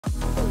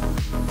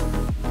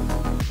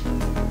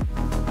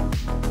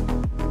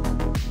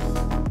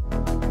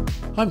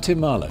I'm Tim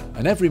Marlow,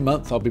 and every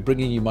month I'll be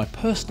bringing you my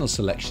personal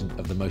selection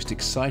of the most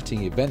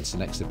exciting events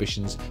and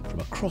exhibitions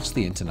from across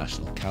the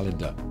international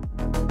calendar.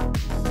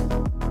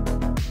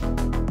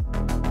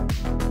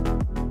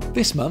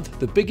 This month,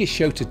 the biggest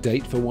show to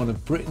date for one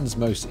of Britain's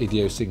most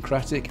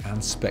idiosyncratic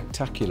and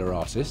spectacular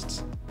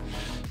artists.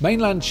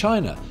 Mainland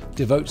China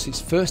devotes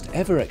its first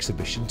ever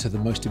exhibition to the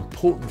most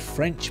important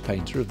French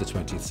painter of the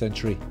 20th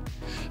century,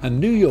 and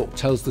New York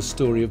tells the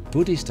story of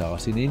Buddhist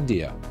art in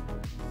India.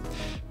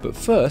 But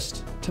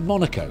first, to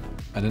Monaco,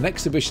 and an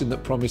exhibition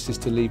that promises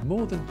to leave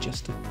more than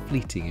just a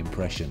fleeting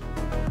impression.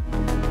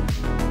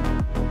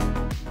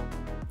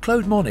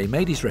 Claude Monet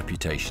made his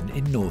reputation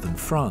in northern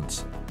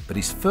France, but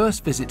his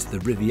first visit to the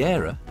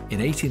Riviera in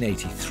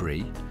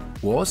 1883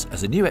 was,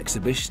 as a new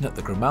exhibition at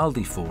the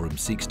Grimaldi Forum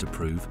seeks to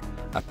prove,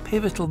 a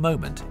pivotal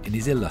moment in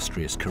his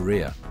illustrious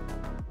career.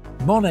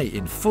 Monet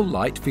in full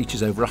light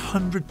features over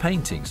 100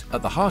 paintings,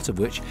 at the heart of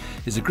which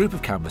is a group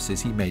of canvases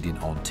he made in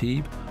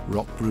Antibe,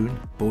 Roquebrune,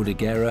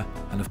 Bordighera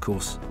and of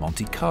course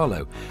Monte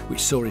Carlo, which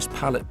saw his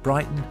palette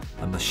brighten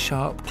and the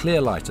sharp, clear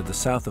light of the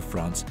south of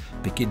France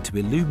begin to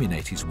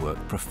illuminate his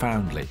work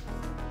profoundly.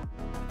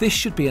 This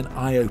should be an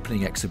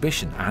eye-opening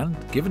exhibition and,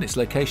 given its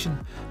location,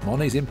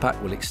 Monet's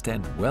impact will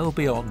extend well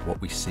beyond what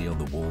we see on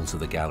the walls of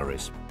the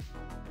galleries.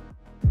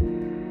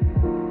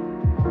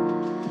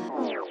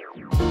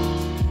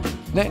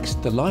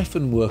 Next, the life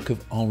and work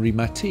of Henri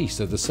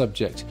Matisse are the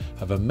subject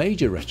of a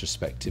major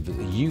retrospective at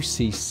the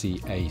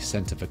UCCA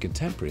Centre for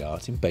Contemporary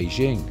Art in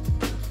Beijing.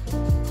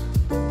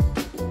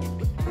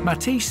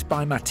 Matisse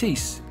by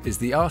Matisse is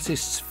the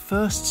artist's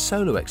first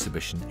solo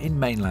exhibition in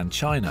mainland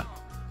China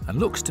and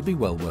looks to be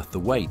well worth the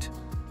wait.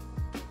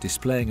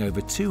 Displaying over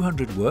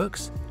 200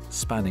 works,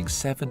 spanning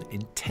 7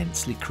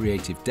 intensely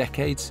creative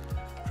decades,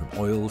 from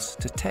oils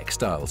to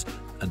textiles,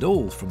 and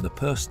all from the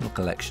personal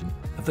collection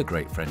of the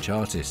great French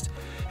artist,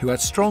 who had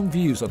strong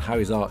views on how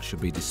his art should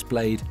be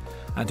displayed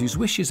and whose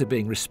wishes are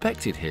being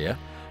respected here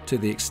to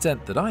the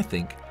extent that I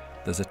think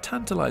there's a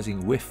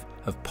tantalising whiff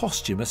of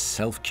posthumous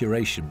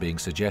self-curation being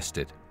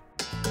suggested.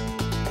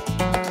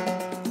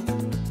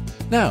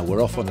 Now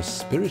we're off on a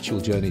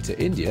spiritual journey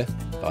to India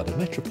by the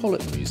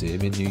Metropolitan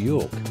Museum in New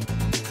York.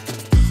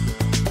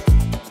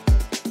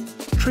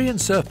 Tree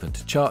and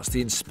Serpent charts the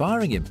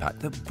inspiring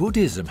impact that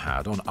Buddhism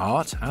had on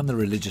art and the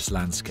religious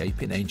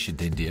landscape in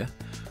ancient India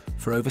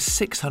for over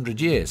 600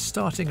 years,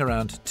 starting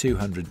around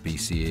 200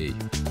 BCE.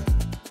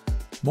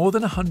 More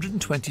than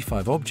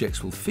 125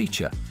 objects will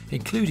feature,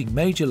 including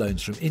major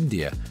loans from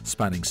India,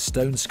 spanning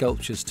stone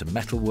sculptures to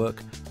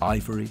metalwork,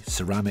 ivory,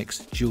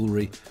 ceramics,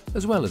 jewellery,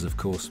 as well as, of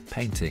course,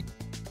 painting.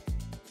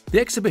 The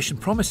exhibition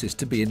promises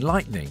to be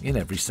enlightening in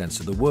every sense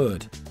of the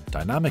word,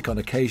 dynamic on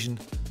occasion,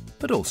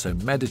 but also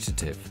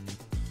meditative.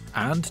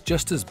 And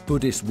just as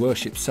Buddhist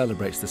worship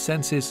celebrates the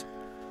senses,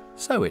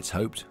 so it's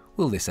hoped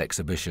will this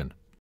exhibition.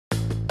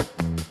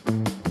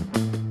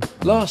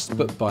 Last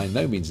but by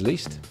no means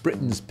least,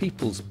 Britain's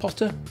people's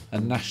potter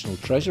and national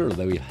treasure,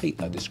 although we hate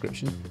that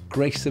description,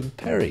 Grayson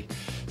Perry,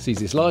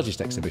 sees its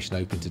largest exhibition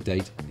open to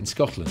date in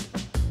Scotland.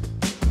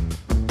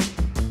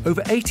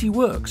 Over 80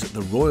 works at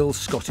the Royal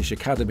Scottish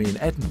Academy in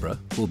Edinburgh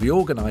will be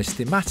organised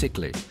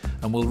thematically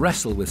and will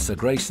wrestle with Sir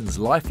Grayson's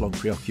lifelong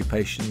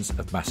preoccupations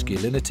of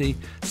masculinity,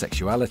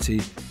 sexuality,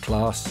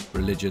 class,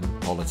 religion,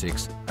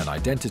 politics and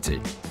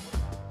identity.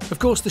 Of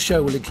course, the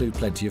show will include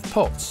plenty of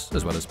pots,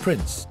 as well as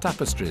prints,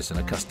 tapestries and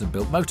a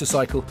custom-built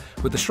motorcycle,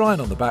 with the shrine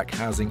on the back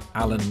housing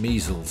Alan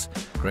Measles,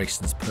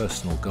 Grayson's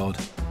personal god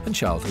and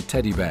childhood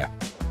teddy bear.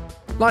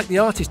 Like the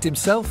artist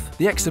himself,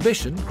 the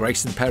exhibition,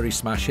 Grayson Perry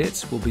Smash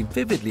Hits, will be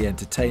vividly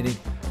entertaining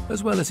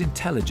as well as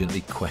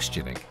intelligently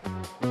questioning.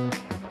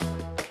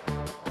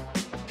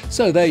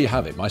 So there you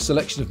have it, my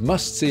selection of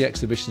must-see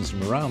exhibitions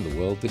from around the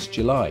world this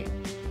July.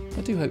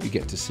 I do hope you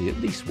get to see at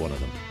least one of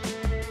them.